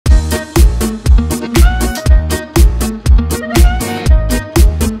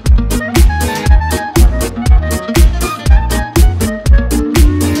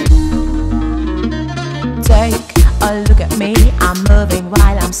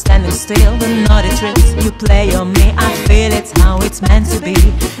standing still, the naughty tricks you play on me, I feel it's how it's meant to be.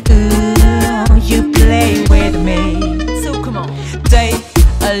 Ooh, you play with me. So come on, take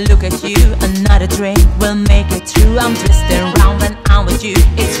a look at you, another drink will make it through. I'm twisting round when I'm with you,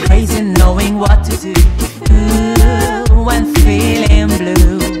 it's crazy knowing what to do. Ooh, when feeling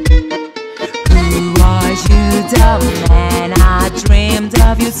blue. Who are you, the man I dreamed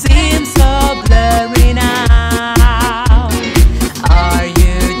of? You seem so blurry now. Are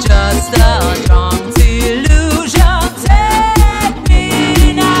you just a drunk delusion? Take me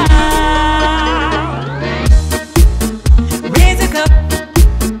now. Raise a cup,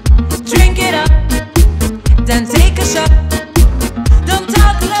 drink it up, then take a shot. Don't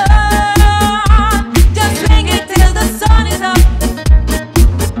talk alone, just swing it till the sun is up.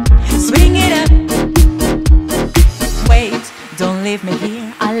 Swing it up. Wait, don't leave me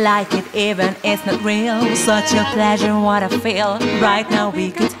here, I like it even it's not real. Such a pleasure what I feel. Right now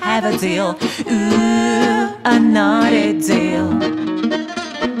we could have a deal. Ooh, another deal.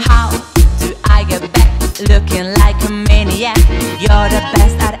 How do I get back looking like a maniac? You're the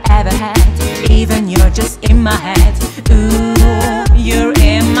best I'd ever had. Even you're just in my head. Ooh, you're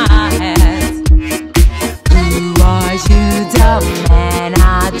in my head. Who are you, the man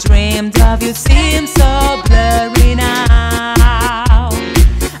I dreamed of? You seem so blurry now.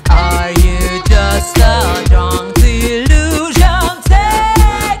 Are you just a drunk delusion?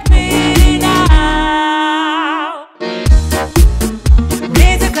 Take me now.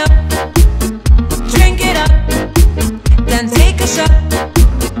 Raise a cup, drink it up, then take a shot.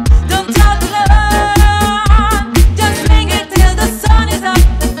 Don't talk alone, just swing it till the sun is up.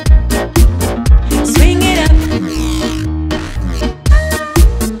 Swing it up.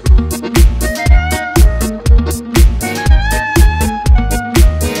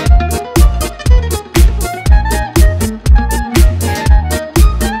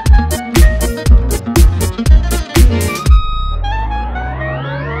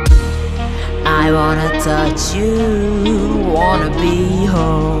 I wanna touch you, wanna be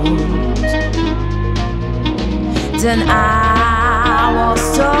home. Then I was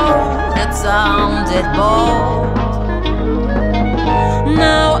told that sounded bold.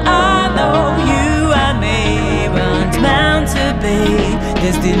 Now I know you and me weren't meant to be.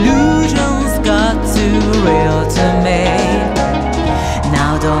 This delusion's got too real to me.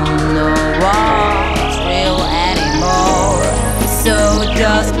 Now don't